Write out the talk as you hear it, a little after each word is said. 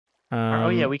Oh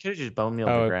yeah, we could have just bone mealed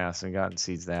the grass and gotten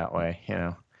seeds that way. You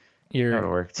know, that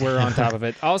worked. We're on top of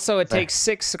it. Also, it takes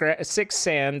six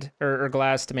sand or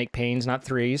glass to make panes, not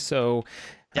 3. So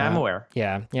yeah, I'm aware.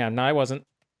 Yeah. No, I wasn't.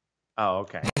 Oh,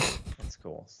 okay. That's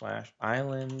cool.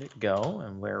 /island go,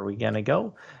 and where are we gonna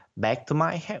go? Back to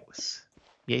my house.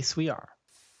 Yes, we are.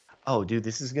 Oh, dude,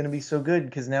 this is gonna be so good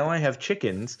because now I have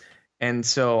chickens, and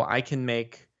so I can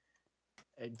make.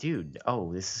 Dude,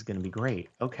 oh, this is gonna be great.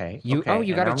 Okay. You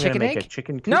got a chicken egg?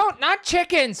 Chicken no, not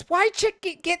chickens. Why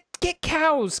chicken? Get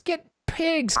cows. Get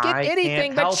pigs. Get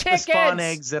anything but chickens. The spawn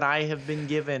eggs that I have been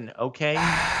given. Okay.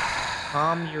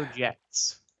 Calm your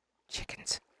jets.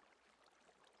 Chickens.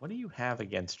 What do you have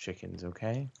against chickens?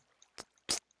 Okay.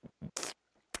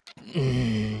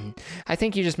 I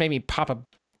think you just made me pop a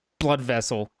blood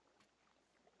vessel.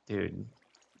 Dude.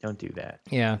 Don't do that.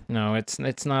 Yeah, no, it's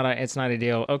not a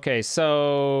deal. Okay,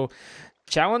 so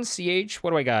challenge CH. What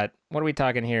do I got? What are we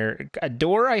talking here? A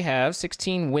door I have,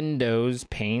 16 windows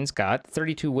panes. Got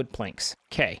 32 wood planks.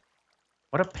 Okay.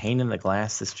 What a pain in the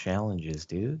glass this challenge is,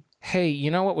 dude. Hey, you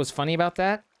know what was funny about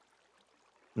that?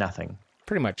 Nothing.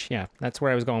 Pretty much, yeah. That's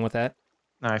where I was going with that.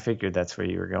 No, I figured that's where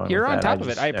you were going. You're with on that. top of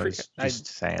it. I was just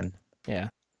saying. Yeah.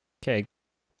 Okay.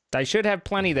 I should have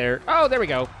plenty there. Oh, there we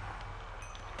go.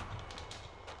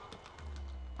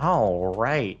 All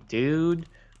right, dude.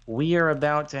 We are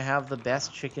about to have the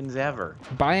best chickens ever.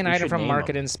 Buy an item from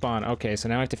market and spawn. Okay, so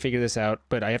now I have to figure this out,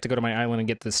 but I have to go to my island and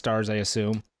get the stars, I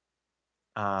assume.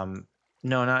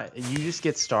 No, not you. Just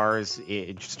get stars.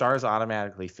 Stars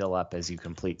automatically fill up as you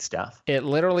complete stuff. It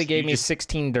literally gave me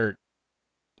 16 dirt.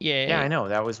 Yeah. Yeah, I know.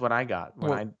 That was what I got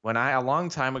when I a long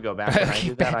time ago back when I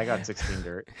did that. I got 16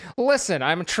 dirt. Listen,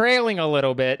 I'm trailing a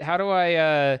little bit. How do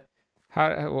I?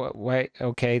 Wait.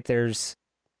 Okay, there's.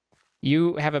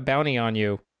 You have a bounty on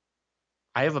you.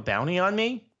 I have a bounty on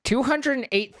me?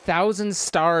 208,000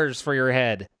 stars for your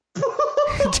head.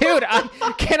 Dude,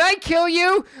 can I kill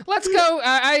you? Let's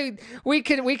go. We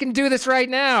can do this right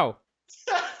now.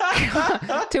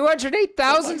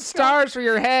 208,000 stars for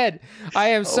your head. I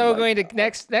am going to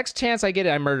next chance I get it,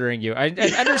 I'm murdering you. I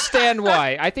understand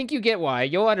why. I think you get why.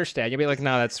 You'll understand. You'll be like,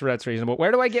 no, that's reasonable.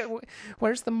 Where do I get?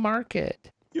 Where's the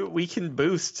market? We can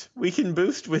boost. We can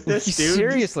boost with this, dude.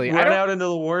 Seriously, just run out into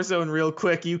the war zone real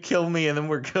quick. You kill me, and then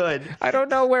we're good. I don't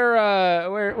know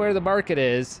where the market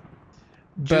is,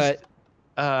 but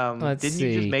didn't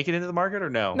you just make it into the market or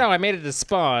no? No, I made it to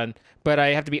spawn, but I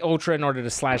have to be ultra in order to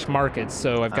slash market.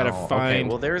 So I've got to find. Okay.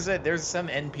 Well, there's some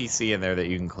NPC in there that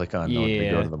you can click on to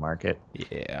go to the market.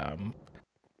 Yeah.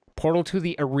 Portal to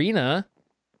the arena.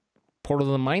 Portal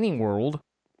to the mining world.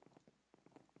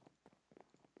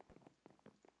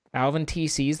 Alvin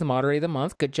TC is the moderator of the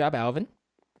month. Good job, Alvin.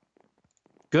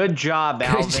 Good job,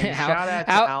 Alvin. Shout out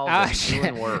to Alvin.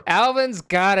 Doing work. Alvin's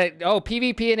got it. Oh,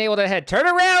 PvP enabled ahead. Turn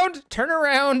around. Turn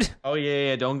around. Oh,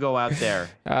 yeah. Don't go out there.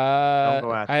 Don't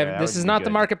go out there. This is not the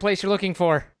marketplace you're looking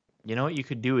for. You know what you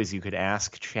could do is you could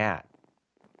ask chat.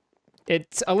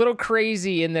 It's a little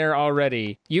crazy in there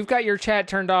already. You've got your chat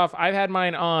turned off. I've had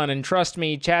mine on, and trust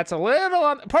me, chat's a little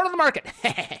on part of the market.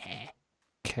 Okay.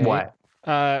 What?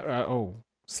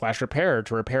 Slash repair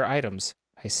to repair items.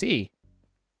 I see.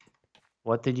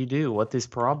 What did you do? What is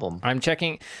problem? I'm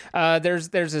checking. There's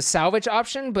a salvage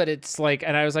option, but it's like,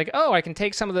 and I was like, oh, I can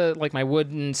take some of the like my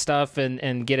wooden stuff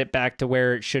and get it back to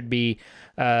where it should be,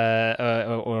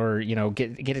 or you know,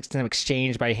 get it to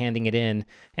exchange by handing it in.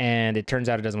 And it turns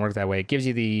out it doesn't work that way. It gives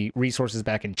you the resources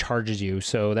back and charges you.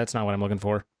 So that's not what I'm looking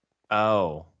for.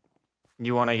 Oh.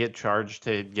 You want to get charged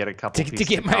to get a couple to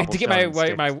get my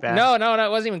no, it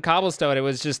wasn't even cobblestone. It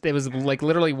was like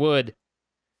literally wood.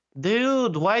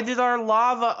 Dude, why did our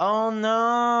lava? Oh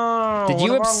no! Did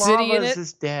you obsidian it?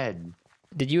 Is dead.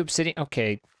 Did you obsidian?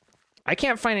 Okay, I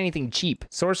can't find anything cheap.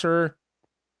 Sorcerer.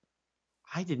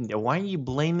 I didn't. Why are you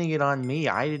blaming it on me?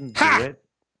 I didn't do it.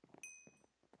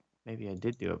 Maybe I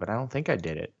did do it, but I don't think I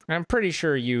did it. I'm pretty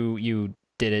sure you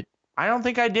did it. I don't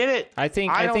think I did it. I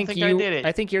think I did it.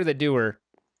 I think you're the doer.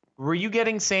 Were you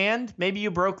getting sand? Maybe you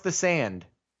broke the sand.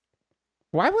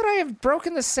 Why would I have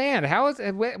broken the sand?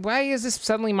 Why is this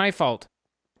suddenly my fault?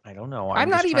 I don't know.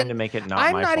 I'm just trying to make it not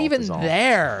my fault. I'm not even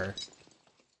there.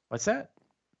 What's that?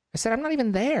 I said I'm not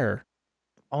even there.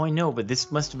 Oh, I know, but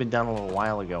this must have been done a little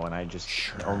while ago, and I just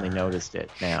only noticed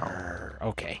it now. Sure.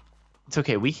 Okay. It's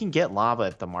okay. We can get lava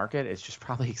at the market. It's just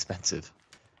probably expensive.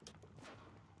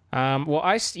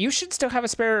 Well, you should still have a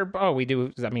spare. Oh, we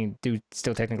do. I mean, do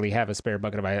still technically have a spare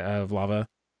bucket of lava,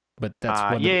 but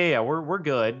that's yeah. We're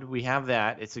good. We have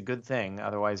that. It's a good thing.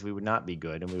 Otherwise, we would not be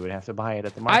good, and we would have to buy it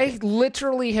at the market. I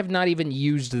literally have not even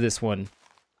used this one.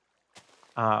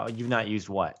 You've not used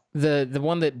what? The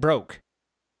one that broke.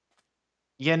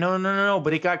 Yeah, no.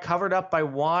 But it got covered up by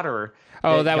water.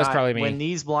 Oh, that was probably me. When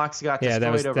these blocks got Yeah,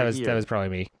 destroyed over here. that was probably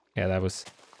me. Yeah,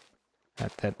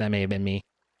 that may have been me.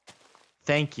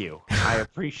 Thank you. I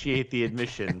appreciate the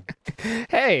admission.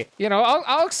 Hey, you know,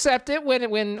 I'll accept it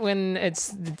when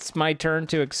it's my turn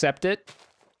to accept it.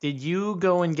 Did you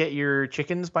go and get your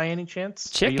chickens by any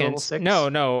chance? Chickens? Are you level 6?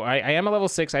 No. I am a level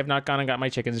 6. I have not gone and got my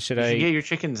chickens. Should I get your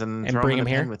chickens and throw bring them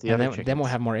them here? with the and other then we'll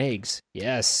have more eggs.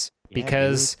 Yes, Yeah,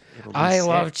 because dude, I sick.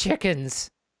 love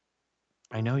chickens.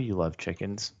 I know you love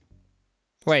chickens.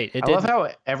 Wait, I love how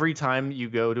every time you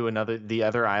go to the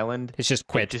other island, it's just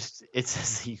quit. It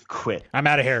says you quit. I'm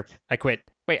out of here. I quit.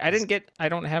 Wait, I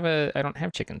don't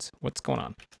have chickens. What's going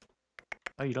on?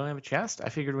 Oh, you don't have a chest? I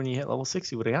figured when you hit level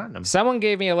 6, you would have gotten them. Someone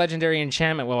gave me a legendary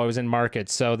enchantment while I was in market,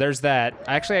 so there's that.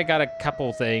 Actually, I got a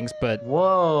couple things, but...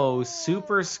 Whoa,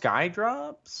 super sky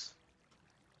drops?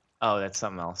 Oh, that's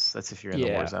something else. That's if you're in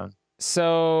the war zone.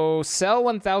 So, sell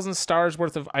 1,000 stars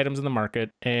worth of items in the market,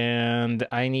 and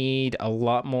I need a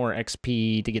lot more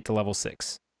XP to get to level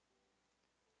 6.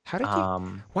 How did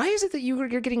you... Why is it that you're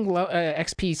getting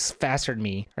XP faster than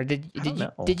me? Or did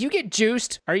you get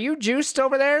juiced? Are you juiced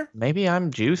over there? Maybe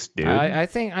I'm juiced, dude. I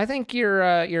think you're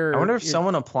I wonder if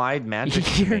someone applied magic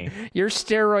to me. You're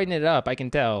steroiding it up, I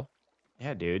can tell.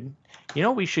 Yeah, dude. You know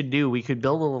what we should do? We could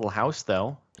build a little house,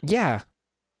 though. Yeah.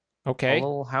 Okay. A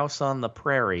little house on the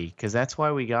prairie, because that's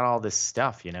why we got all this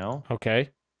stuff, you know? Okay.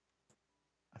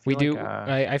 We do.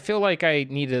 I feel like I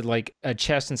needed like a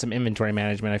chest and some inventory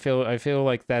management. I feel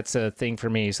like that's a thing for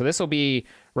me. So this will be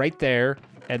right there,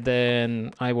 and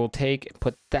then I will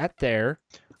put that there.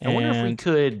 I wonder if we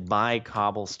could buy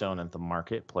cobblestone at the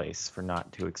marketplace for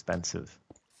not too expensive.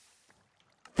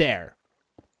 There.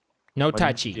 No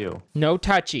touchy. No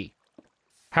touchy.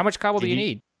 How much cobble do you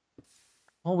need?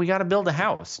 Well, we got to build a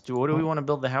house. What do we want to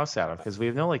build the house out of? Because we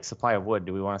have no like supply of wood.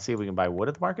 Do we want to see if we can buy wood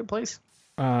at the marketplace?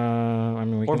 I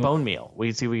mean, or bone meal. We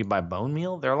can see if we can buy bone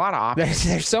meal. There are a lot of options.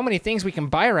 There's so many things we can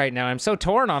buy right now. I'm so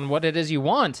torn on what it is you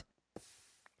want.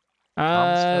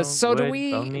 So do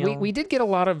we did get a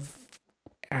lot of...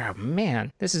 Oh,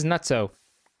 man. This is nutso.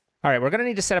 All right, we're going to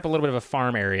need to set up a little bit of a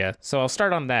farm area. So I'll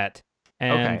start on that.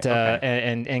 And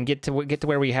and get to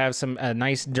where we have some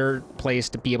nice dirt place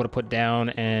to be able to put down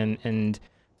and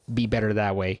be better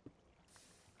that way.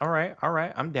 All right.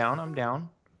 I'm down.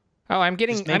 Oh, I'm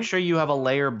getting. Just make sure you have a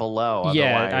layer below.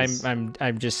 Yeah, otherwise...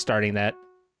 I'm just starting that.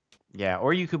 Yeah,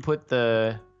 or you could put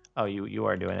the. Oh, you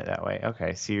are doing it that way.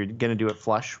 Okay, so you're gonna do it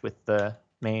flush with the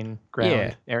main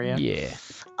ground area. Yeah.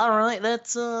 All right,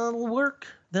 that'll work.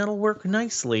 That'll work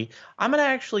nicely. I'm gonna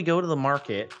actually go to the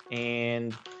market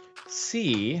and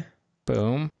see.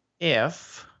 Boom.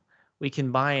 If we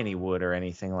can buy any wood or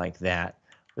anything like that.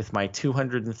 With my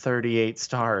 238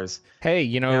 stars. Hey,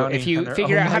 you know, if you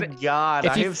figure out how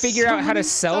to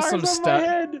sell some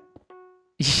stuff,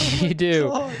 you do.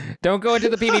 God. Don't go into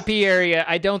the PvP area.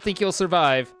 I don't think you'll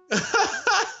survive.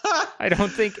 I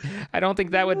don't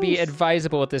think that would be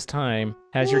advisable at this time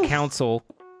as your counsel.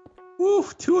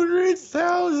 Oof,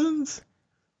 208,000.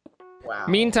 Wow.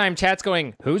 Meantime, chat's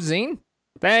going, who's Zine?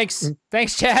 Thanks,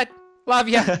 chat. Love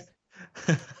ya.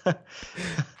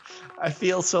 I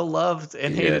feel so loved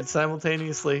and hated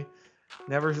simultaneously.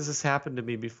 Never has this happened to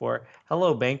me before.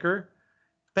 Hello, banker.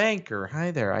 Banker, hi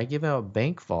there. I give out a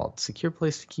bank vault. Secure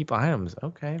place to keep items.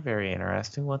 Okay, very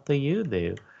interesting. What do you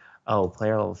do? Oh,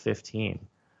 player level 15.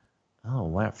 Oh,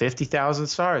 wow. 50,000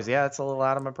 stars. Yeah, that's a little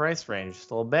out of my price range.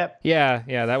 Just a little bit. Yeah,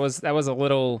 that was a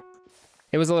little...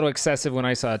 It was a little excessive when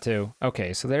I saw it, too.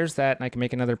 Okay, so there's that, and I can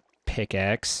make another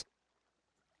pickaxe.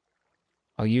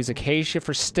 I'll use acacia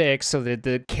for sticks so that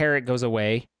the carrot goes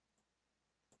away.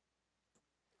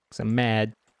 Because I'm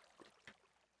mad.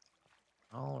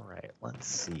 All right, let's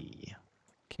see.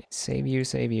 Okay, save you.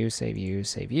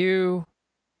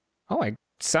 Oh, I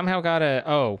somehow got a...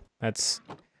 Oh, that's...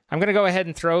 I'm going to go ahead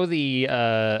and throw the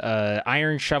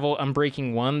iron shovel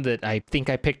unbreaking one that I think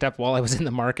I picked up while I was in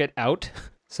the market out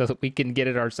so that we can get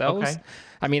it ourselves. Okay.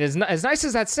 I mean, as nice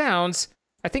as that sounds,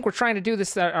 I think we're trying to do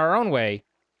this our own way.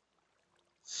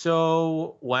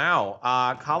 So, wow.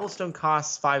 Cobblestone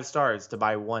costs 5 stars to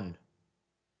buy 1.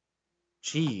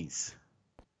 Jeez.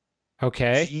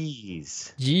 Okay.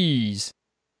 Jeez.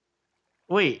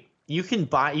 Wait, you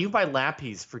buy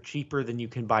lapis for cheaper than you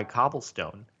can buy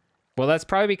cobblestone. Well, that's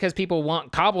probably because people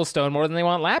want cobblestone more than they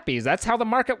want lapis. That's how the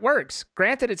market works.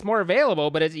 Granted, it's more available,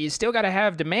 but you still got to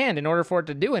have demand in order for it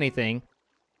to do anything.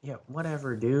 Yeah,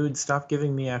 whatever, dude. Stop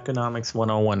giving me economics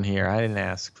 101 here. I didn't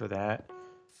ask for that.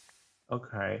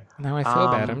 Okay. Now I feel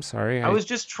bad. I'm sorry. I was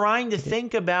just trying to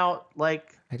think about,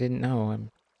 like... I didn't know.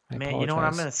 Man, you know what?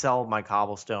 I'm gonna sell my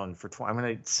cobblestone for. I'm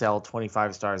gonna sell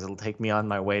 25 stars. It'll take me on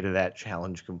my way to that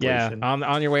challenge completion. Yeah,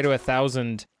 on your way to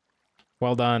 1,000.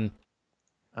 Well done.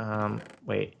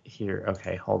 Wait here.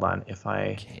 Okay, hold on. If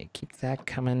I keep that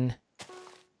coming.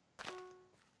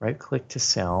 Right click to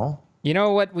sell. You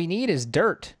know what we need is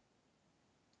dirt.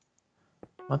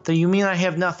 What do you mean? I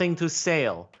have nothing to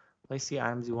sell. Place the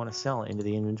items you want to sell into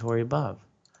the inventory above.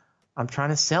 I'm trying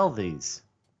to sell these.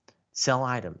 Sell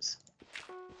items.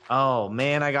 Oh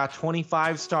man, I got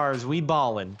 25 stars. We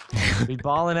ballin'. We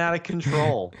ballin' out of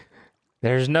control.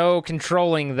 There's no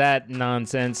controlling that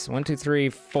nonsense. 1, 2, 3,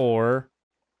 4.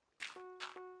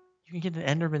 You can get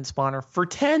an Enderman spawner for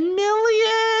 10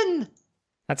 million.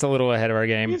 That's a little ahead of our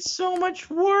game. It's so much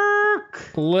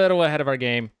work. A little ahead of our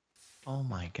game. Oh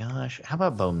my gosh. How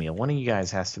about bone meal? One of you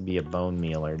guys has to be a bone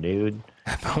mealer, dude.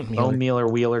 Bone mealer,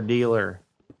 wheeler, dealer.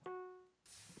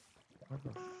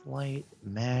 Flight,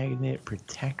 magnet,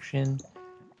 protection,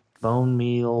 bone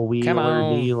meal,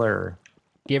 wheeler, dealer.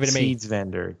 Give it to me. Seeds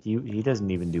vendor. He doesn't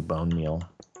even do bone meal.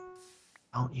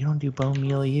 Oh, you don't do bone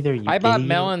meal either. I bought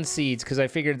melon seeds because I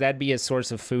figured that'd be a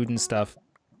source of food and stuff.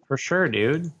 For sure,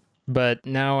 dude. But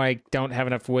now I don't have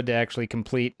enough wood to actually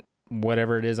complete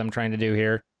whatever it is I'm trying to do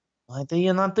here. Why do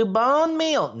you not do bone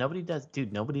meal? Nobody does,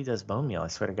 dude. Nobody does bone meal. I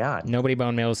swear to God. Nobody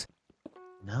bone meals.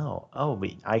 No. Oh,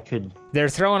 but I could. They're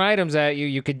throwing items at you.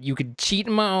 You could cheat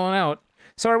them all out.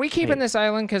 So are we keeping this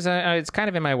island? Because it's kind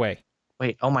of in my way.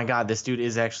 Wait. Oh my God. This dude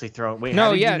is actually throwing. Wait. No,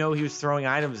 how did you know he was throwing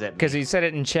items at me? Because he said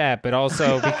it in chat, but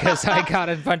also because I got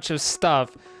a bunch of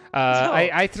stuff.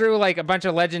 I threw like a bunch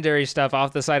of legendary stuff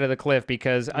off the side of the cliff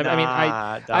because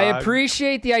I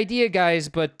appreciate the idea, guys,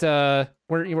 but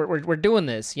we're doing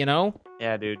this, you know?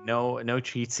 Yeah, dude. No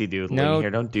cheatsy dude. No, here,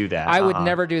 don't do that. I would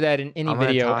never do that in any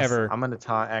video ever. I'm gonna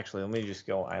toss. Actually, let me just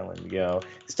go island. Go.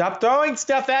 Stop throwing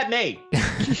stuff at me.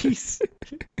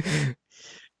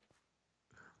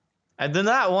 I do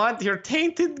not want your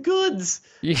tainted goods.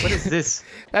 What is this?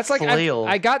 That's like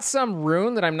I got some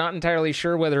rune that I'm not entirely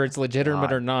sure whether it's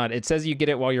legitimate or not. It says you get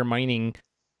it while you're mining.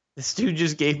 This dude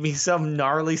just gave me some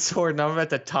gnarly sword, and I'm about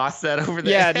to toss that over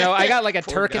there. Yeah, no, I got like a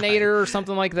Turkinator or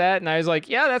something like that, and I was like,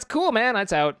 yeah, that's cool, man.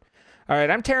 That's out. All right,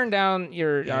 I'm tearing down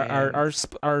our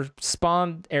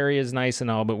spawn area is nice and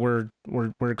all, but we're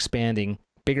expanding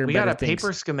bigger. We got a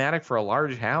paper schematic for a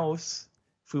large house.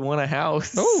 If we want a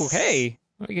house. Oh, hey.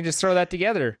 We can just throw that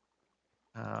together.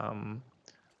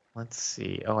 Let's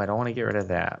see. Oh, I don't want to get rid of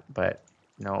that, but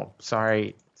no,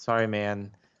 sorry,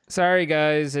 man. Sorry,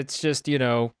 guys. It's just, you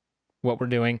know, what we're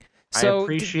doing. So I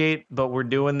appreciate, but we're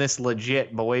doing this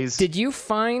legit, boys. Did you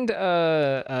find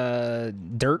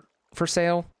dirt for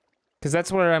sale? Because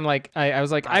that's where I'm like, I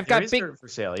was like, I've got big dirt for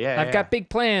sale. Yeah, I've got big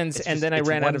plans, and then I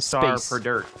ran out of space. 1 star for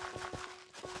dirt.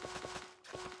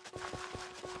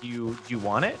 You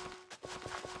want it?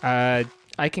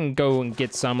 I can go and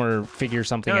get some or figure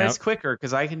something out. No, it's quicker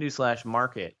because I can do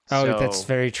 /market. Oh, so that's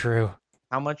very true.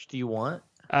 How much do you want?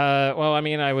 Well, I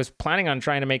mean, I was planning on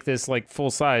trying to make this like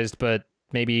full-sized, but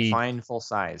maybe fine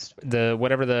full-sized.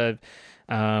 Whatever the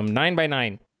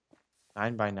 9x9.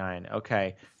 9x9.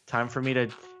 Okay, time for me to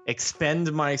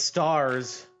expend my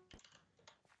stars.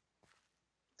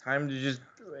 Time to just.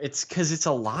 It's because it's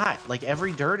a lot. Like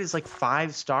every dirt is like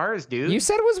 5 stars, dude. You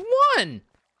said it was 1.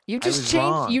 You just changed.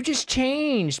 Wrong. You just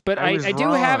changed, but I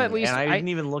do have at least. And I didn't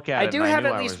even look at it. I do have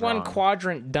at least one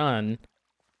quadrant done.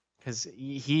 Because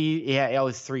it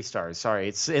was 3 stars. Sorry,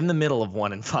 it's in the middle of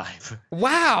 1 and 5.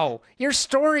 Wow, your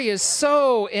story is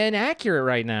so inaccurate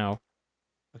right now.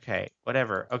 Okay,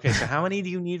 whatever. Okay, so how many do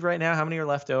you need right now? How many are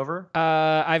left over?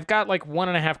 I've got like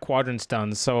 1.5 quadrants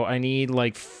done, so I need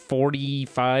like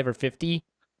 45 or 50.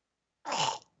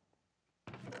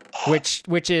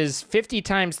 Which is 50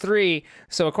 times 3.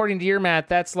 So according to your math,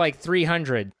 that's like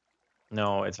 300.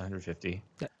 No, it's 150.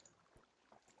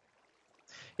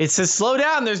 It says slow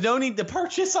down. There's no need to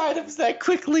purchase items that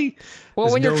quickly.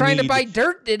 Well, when you're trying to buy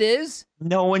dirt, it is.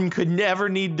 No one could never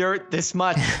need dirt this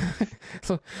much.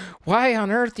 So why on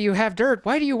earth do you have dirt?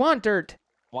 Why do you want dirt?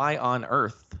 Why on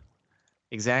earth?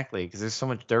 Exactly, because there's so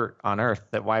much dirt on Earth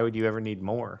that why would you ever need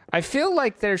more? I feel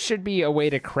like there should be a way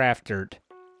to craft dirt.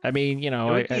 I mean, you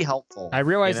know, it would be helpful. I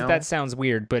realize that sounds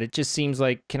weird, but it just seems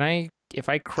like, if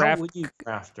I craft... How would you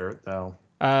craft dirt, though?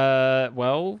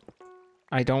 Well,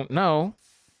 I don't know.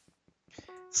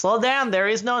 Slow down. There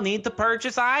is no need to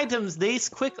purchase items this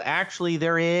quickly. Actually,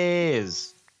 there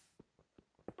is.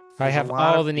 I have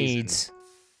all the needs.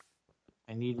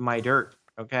 I need my dirt,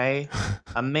 okay?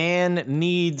 A man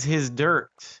needs his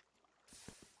dirt.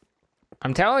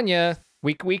 I'm telling you.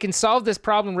 We can solve this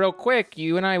problem real quick.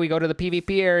 You and I, we go to the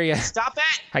PvP area. Stop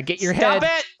it! I get your head.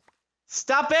 Stop it!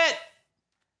 Stop it!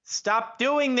 Stop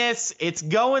doing this. It's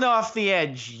going off the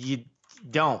edge. You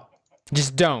don't.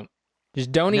 Just don't.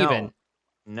 Just don't No. even.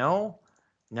 No.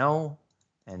 No.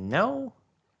 And no.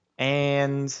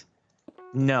 And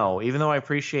no. Even though I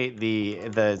appreciate the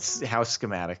house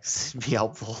schematics be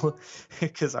helpful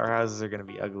because our houses are going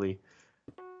to be ugly.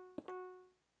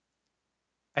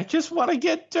 I just want to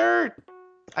get dirt.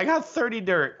 I got 30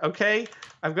 dirt, okay?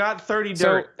 I've got 30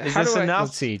 dirt. Is this enough?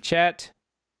 Let's see, chat.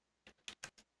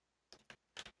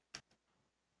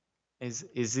 Is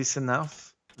this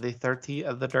enough? The 30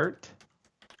 of the dirt?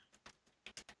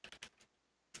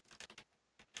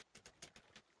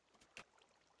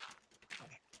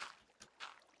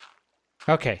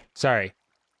 Okay, sorry.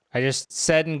 I just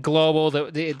said in global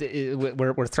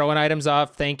that we're throwing items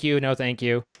off. Thank you. No, thank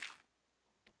you.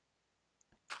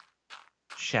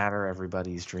 Shatter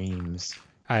everybody's dreams.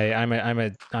 I'm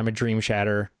a dream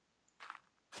shatter.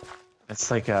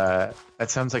 That's like that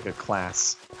sounds like a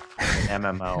class, an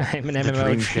MMO. I'm an The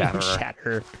MMO dream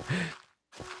shatter.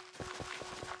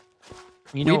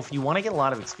 You know, if you want to get a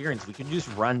lot of experience, we could just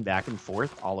run back and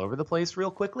forth all over the place real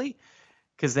quickly,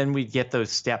 because then we'd get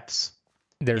those steps.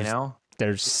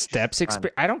 There's steps.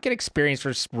 I don't get experience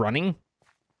for running.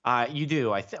 You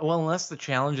do. Well, unless the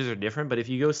challenges are different. But if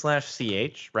you go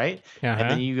 /ch, right, and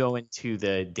then you go into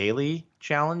the daily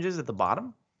challenges at the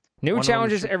bottom. New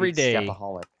challenges every day.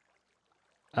 Stepaholic.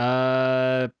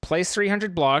 Place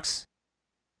 300 blocks.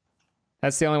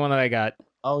 That's the only one that I got.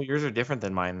 Oh, yours are different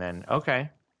than mine then. Okay.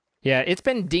 Yeah, it's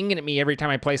been dinging at me every time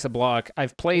I place a block.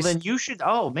 I've placed. Well, then you should.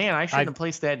 Oh man, I shouldn't have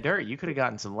placed that dirt. You could have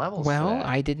gotten some levels. Well,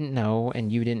 I didn't know,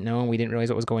 and you didn't know, and we didn't realize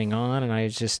what was going on, and I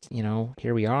was just,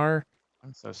 here we are.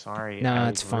 I'm so sorry. No,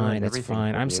 it's fine. It's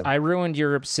fine. I ruined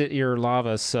your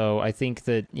lava, so I think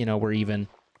that we're even.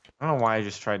 I don't know why I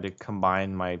just tried to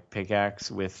combine my pickaxe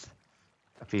with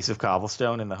a piece of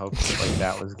cobblestone in the hopes that like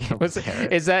that was gonna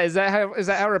is that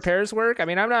how repairs work? I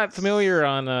mean, I'm not familiar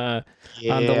on the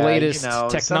latest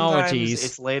technologies. Sometimes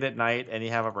it's late at night and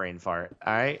you have a brain fart.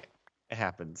 All right, it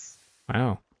happens.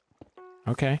 Wow.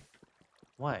 Okay.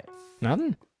 What?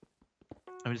 Nothing.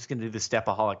 I'm just gonna do the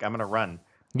stepaholic. I'm gonna run.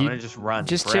 I'm gonna just run.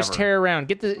 Just tear around.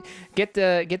 Get your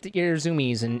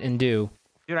zoomies and do.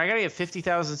 Dude, I gotta get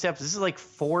 50,000 steps. This is like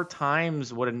 4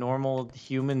 times what a normal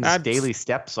human's daily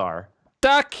steps are.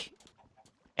 Duck.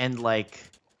 And like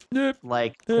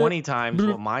 20 times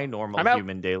what my normal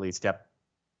human daily step.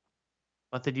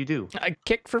 What did you do? I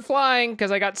kicked for flying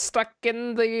because I got stuck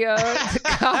in the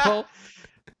cobble.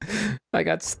 I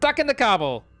got stuck in the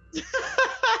cobble.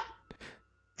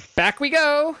 Back we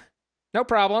go. No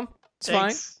problem. It's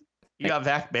Thanks. Fine. You got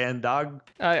vac banned, dog.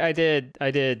 I did.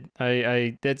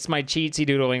 That's my cheatsy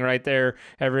doodling right there.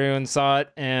 Everyone saw it,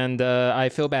 and I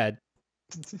feel bad.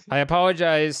 I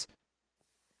apologize.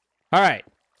 All right.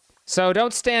 So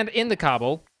don't stand in the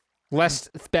cobble, lest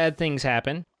bad things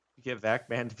happen. You get vac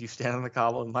banned if you stand on the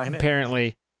cobble and mine it.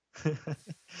 Apparently.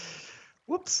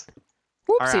 Whoops.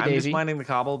 Whoopsie All right, daisy. I'm just mining the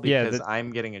cobble because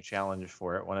I'm getting a challenge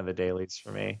for it. One of the dailies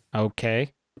for me.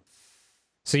 Okay.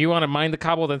 So you want to mine the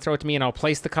cobble, then throw it to me, and I'll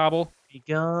place the cobble? Here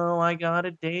we go. I got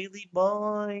a daily,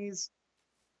 boys.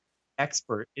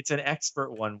 Expert. It's an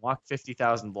expert one. Walk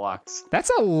 50,000 blocks.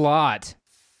 That's a lot.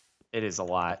 It is a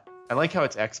lot. I like how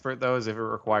it's expert, though, as if it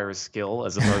requires skill,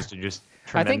 as opposed to just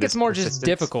I think it's more just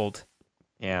difficult.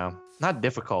 Yeah. Not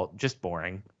difficult, just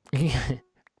boring.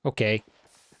 Okay.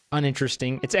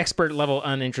 Uninteresting. It's expert level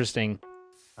uninteresting.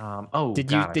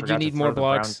 Did you need more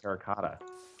blocks? Brown terracotta.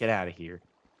 Get out of here.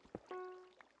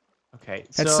 Okay.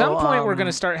 At some point, we're going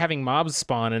to start having mobs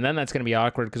spawn, and then that's going to be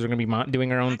awkward because we're going to be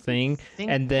doing our own thing.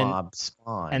 And then mobs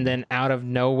spawn. And then out of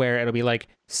nowhere, it'll be like,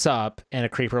 sup, and a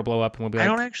creeper will blow up, and we'll be like... I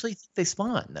don't actually think they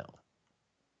spawn, though.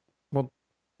 Well,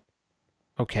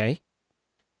 okay.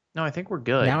 No, I think we're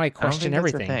good. Now I question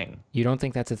everything. That's a thing. You don't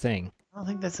think that's a thing? I don't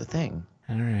think that's a thing.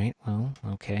 All right. Well,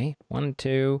 okay. 1,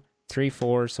 2, 3,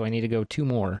 4. So I need to go 2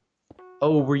 more.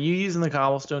 Oh, were you using the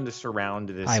cobblestone to surround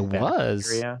this? I was.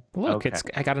 Area? Look, okay.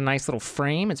 I got a nice little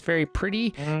frame. It's very pretty.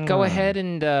 Go ahead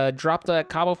and drop the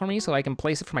cobble for me so I can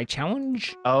place it for my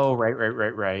challenge. Oh,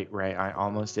 right. I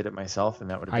almost did it myself, and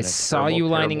that would have been I saw you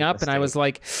lining up, mistake. And I was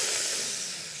like...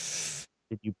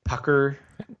 Did you pucker?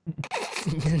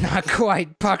 Not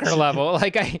quite pucker level.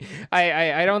 Like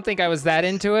I don't think I was that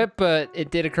into it, but it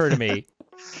did occur to me.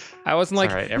 I wasn't like...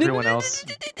 All right, everyone else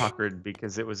puckered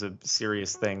because it was a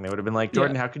serious thing. They would have been like,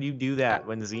 Jordan, how could you do that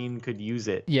when Zine could use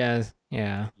it? Yeah.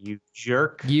 You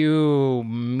jerk. You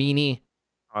meanie.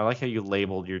 I like how you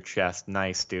labeled your chest.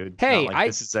 Nice, dude. Hey, Not like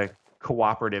this is a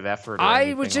cooperative effort.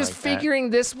 I was just figuring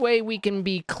this way we can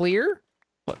be clear.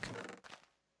 Look.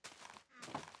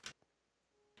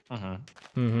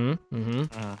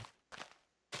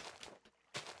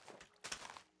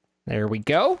 There we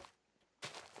go.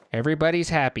 Everybody's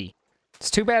happy.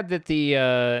 It's too bad that the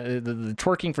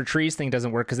twerking for trees thing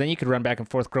doesn't work, because then you could run back and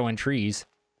forth growing trees.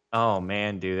 Oh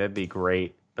man, dude, that'd be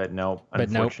great. But nope,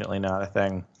 unfortunately not a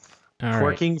thing. All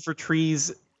Twerking for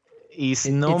trees is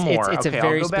no more. It's okay, a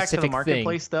very I'll go back to the specific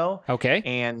marketplace thing. though. Okay.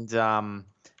 And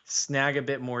snag a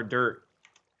bit more dirt.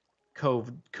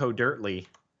 Co-dirtly.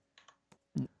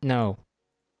 No.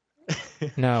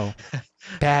 No.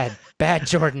 Bad,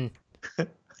 Jordan.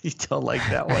 You don't like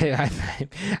that one.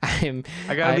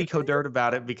 I gotta be co-dirt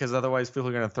about it, because otherwise people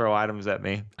are gonna throw items at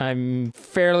me. I'm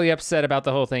fairly upset about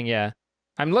the whole thing, yeah.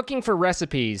 I'm looking for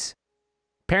recipes.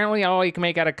 Apparently all you can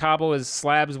make out of cobble is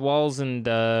slabs, walls, and,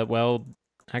 well,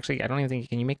 actually, I don't even think,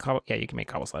 can you make cobble? Yeah, you can make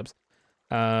cobble slabs.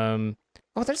 Oh,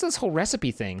 there's this whole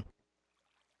recipe thing.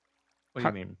 What do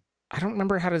you mean? I don't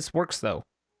remember how this works, though.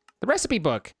 The recipe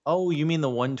book. Oh, you mean the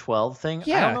 112 thing?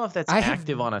 Yeah. I don't know if that's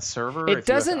active on a server. It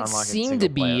doesn't seem to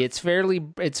be. It's fairly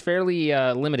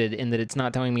limited in that it's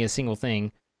not telling me a single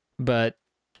thing, but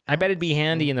I bet it'd be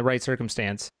handy in the right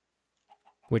circumstance,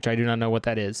 which I do not know what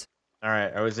that is. All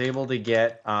right, I was able to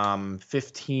get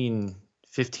 15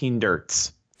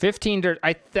 dirts. 15 dirt.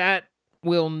 That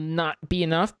will not be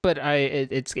enough, but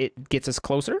it gets us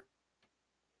closer.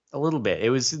 A little bit.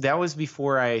 That was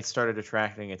before I started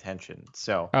attracting attention.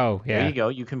 So oh yeah, there you go.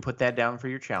 You can put that down for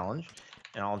your challenge,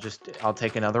 and I'll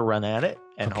take another run at it,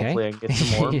 and hopefully I can get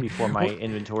some more before my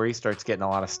inventory starts getting a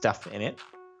lot of stuff in it.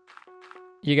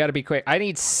 You got to be quick. I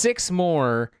need 6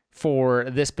 more for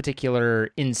this particular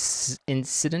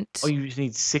incident. Oh, you just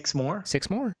need 6 more? 6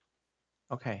 more.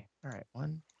 Okay. All right.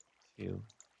 1, 2,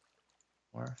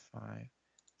 4, 5,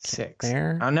 6.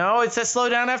 There. Oh no, it says slow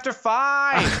down after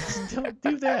 5. Don't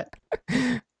do that.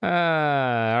 All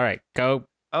right, go.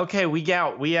 Okay, we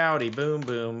outie. Boom,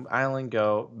 boom. Island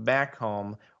go. Back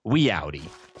home. We outie.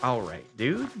 All right,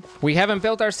 dude. We haven't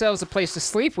built ourselves a place to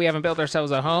sleep. We haven't built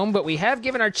ourselves a home, but we have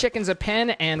given our chickens a pen,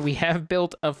 and we have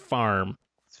built a farm.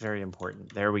 It's very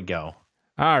important. There we go.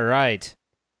 All right.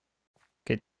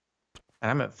 Good. And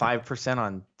I'm at 5%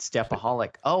 on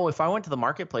Stepaholic. Oh, if I went to the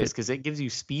marketplace, because it gives you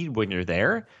speed when you're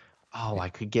there. Oh, I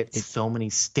could get so many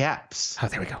steps. Oh,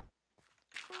 there we go.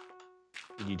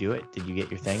 Did you do it? Did you get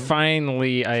your thing?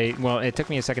 Finally, well, it took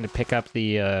me a second to pick up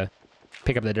the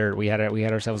dirt. We had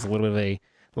ourselves a little bit of a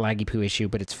laggy poo issue,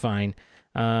 but it's fine.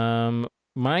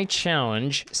 My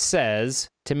challenge says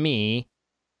to me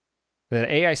that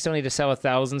I still need to sell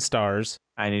 1,000 stars.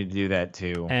 I need to do that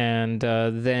too. And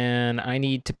then I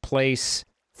need to place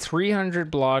 300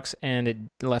 blocks and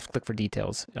left click for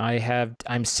details. I'm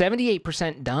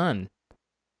 78% done.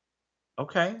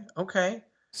 Okay.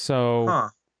 So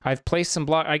I've placed some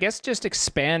block. I guess just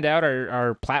expand out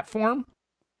our platform.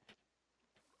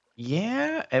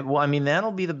 Yeah. Well, I mean,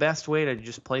 that'll be the best way to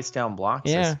just place down blocks,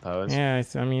 I suppose. Yeah.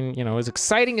 I mean, as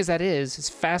exciting as that is, it's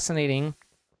fascinating.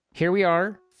 Here we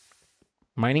are.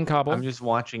 Mining cobble. I'm just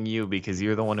watching you because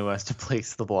you're the one who has to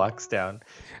place the blocks down.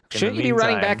 Shouldn't you be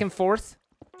running back and forth?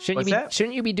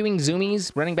 Shouldn't you be doing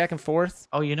zoomies, running back and forth?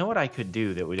 Oh, you know what I could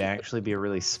do that would actually be a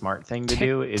really smart thing to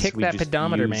do is tick that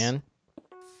pedometer, man.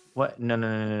 What? No,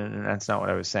 that's not what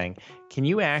I was saying. Can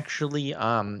you actually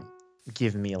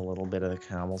give me a little bit of the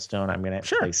cobblestone? I'm gonna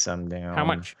place some down. How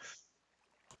much?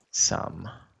 Some.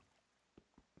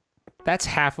 That's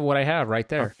half of what I have right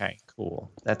there. Okay,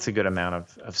 cool. That's a good amount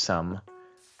of some.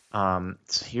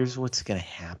 So here's what's gonna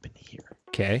happen here.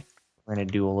 Okay. We're gonna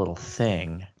do a little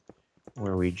thing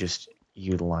where we just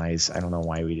utilize. I don't know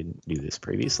why we didn't do this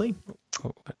previously,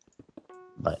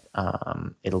 but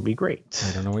it'll be great.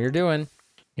 I don't know what you're doing.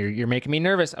 You're making me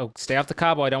nervous. Oh, stay off the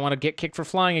cobble. I don't want to get kicked for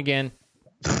flying again.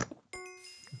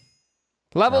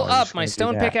 Level up. My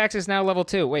stone pickaxe is now level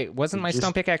 2. Wait, wasn't my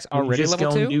stone pickaxe already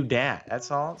level 2? Just do that.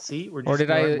 That's all. See, we're just.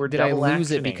 Or did I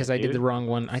lose it because I did the wrong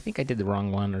one? I think I did the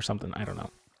wrong one or something. I don't know.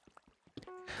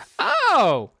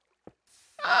 Oh.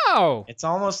 It's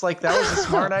almost like that was a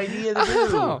smart idea to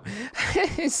do.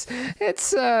 It's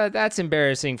that's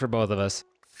embarrassing for both of us.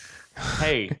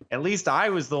 Hey, at least I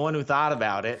was the one who thought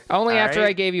about it. Only after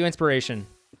I gave you inspiration.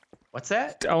 What's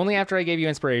that? Only after I gave you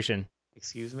inspiration.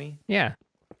 Excuse me? Yeah.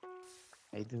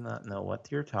 I do not know what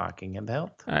you're talking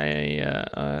about.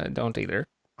 I don't either.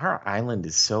 Our island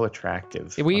is so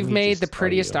attractive. We've made the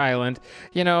prettiest island.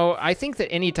 I think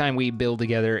that anytime we build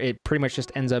together, it pretty much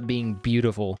just ends up being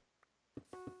beautiful.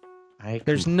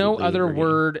 There's no other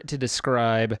word to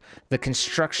describe the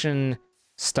construction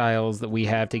styles that we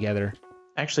have together.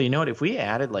 Actually, you know what? If we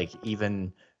added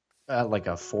even like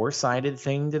a 4-sided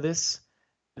thing to this,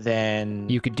 then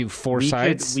you could do 4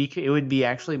 sides. It would be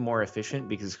actually more efficient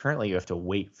because currently you have to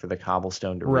wait for the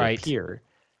cobblestone to reappear.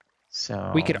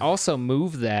 So we could also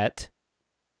move that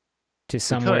to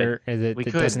somewhere that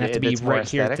doesn't have to be right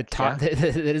here at the top. Yeah.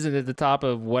 That isn't at the top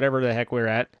of whatever the heck we're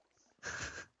at.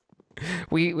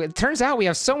 It turns out we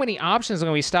have so many options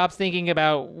when we stop thinking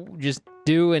about just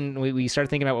do and we start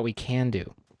thinking about what we can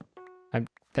do.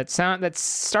 That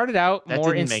started out that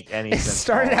more. Didn't make any sense. It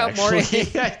started out more.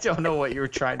 I don't know what you were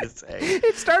trying to say.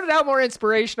 It started out more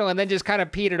inspirational and then just kind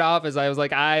of petered off as I was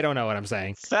like, I don't know what I'm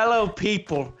saying. Fellow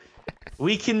people,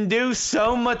 we can do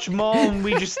so much more when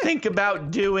we just think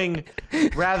about doing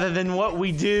rather than what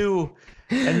we do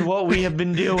and what we have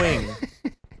been doing.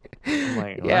 I'm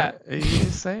like, yeah. What did you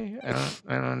just say? I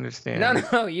don't understand.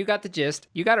 No, you got the gist.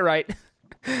 You got it right.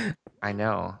 I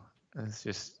know.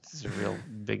 It's a real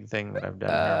big thing that I've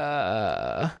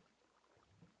done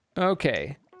here.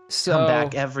 Okay. So come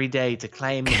back every day to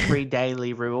claim a free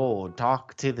daily reward.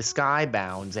 Talk to the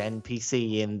SkyBounds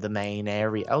NPC in the main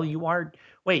area. Oh, you are...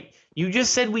 Wait, you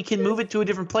just said we can move it to a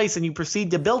different place and you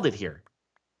proceed to build it here.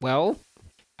 Well,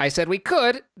 I said we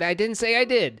could. I didn't say I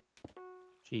did.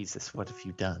 Jesus, what have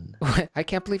you done? I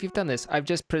can't believe you've done this.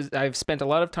 I've spent a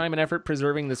lot of time and effort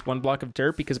preserving this one block of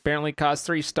dirt because apparently it costs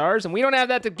 3 stars and we don't have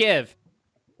that to give.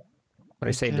 But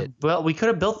I saved it. Well, we could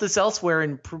have built this elsewhere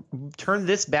and turned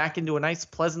this back into a nice,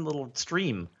 pleasant little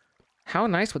stream. How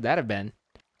nice would that have been?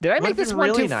 Did I make this one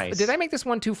really too nice. Did I make this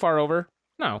one too far over?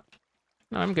 No.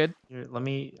 No, I'm good. Here, let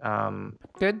me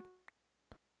Good.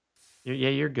 Yeah,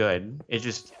 you're good. It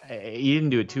just you didn't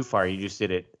do it too far. You just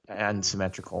did it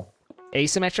unsymmetrical.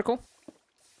 Asymmetrical?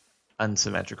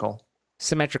 Unsymmetrical.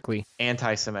 Symmetrically.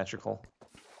 Anti-symmetrical.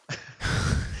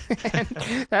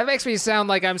 That makes me sound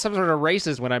like I'm some sort of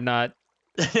racist when I'm not.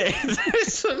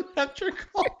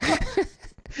 Symmetrical.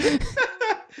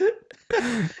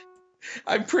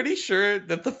 I'm pretty sure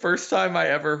that the first time I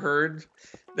ever heard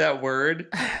that word,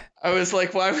 I was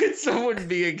like, why would someone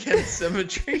be against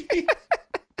symmetry?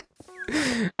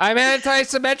 I'm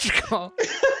anti-symmetrical.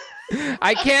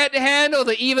 I can't handle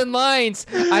the even lines.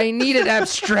 I need it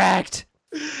abstract.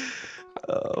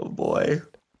 Oh, boy.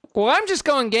 Well, I'm just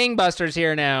going gangbusters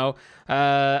here now.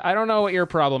 I don't know what your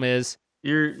problem is.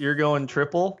 You're going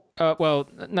triple? Well,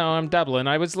 no, I'm doubling.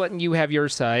 I was letting you have your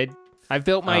side. I've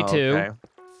built my two.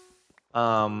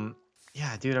 Okay.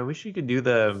 Yeah, dude, I wish you could do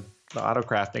the auto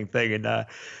crafting thing and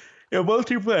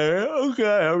multiplayer.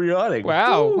 Okay, I'm yawning.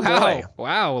 Wow, Ooh,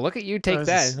 wow! Look at you take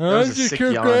that. That was a sick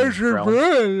yawn,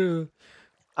 bro.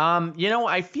 You know,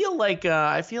 I feel like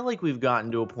we've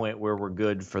gotten to a point where we're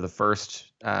good for the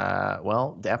first,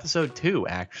 the episode 2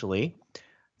 actually.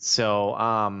 So,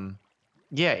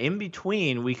 yeah, in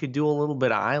between we could do a little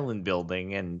bit of island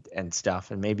building and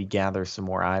stuff, and maybe gather some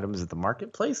more items at the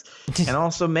marketplace, and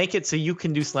also make it so you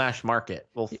can do /market.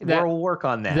 We'll work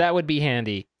on that. That would be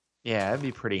handy. Yeah, that'd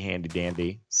be pretty handy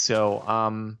dandy.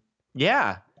 So,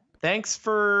 yeah, thanks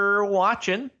for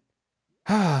watching.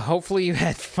 Hopefully you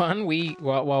had fun.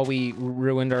 While we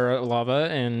ruined our lava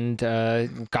and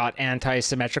got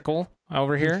anti-symmetrical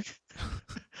over here.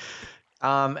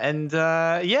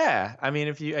 Yeah, I mean,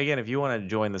 if you want to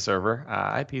join the server,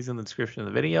 IP's in the description of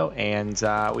the video, and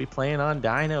we playing on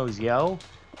dinos, yo.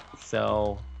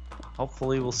 So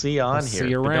hopefully we'll see you on here. See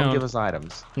you but around. Don't give us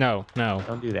items. No.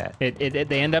 Don't do that.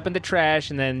 They end up in the trash,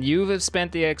 and then you have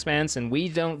spent the expense, and we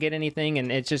don't get anything,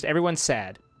 and it's just everyone's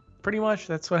sad. Pretty much,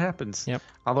 that's what happens. Yep.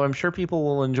 Although I'm sure people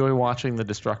will enjoy watching the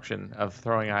destruction of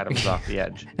throwing items off the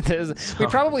edge. We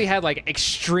probably had like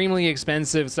extremely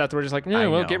expensive stuff that we're just like,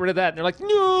 no, we'll get rid of that. And they're like,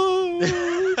 no,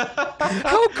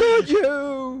 how could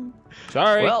you?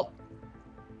 Sorry. Well,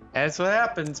 that's what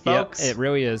happens, folks. Yep, it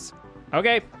really is.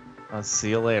 Okay. I'll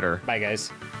see you later. Bye,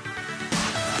 guys.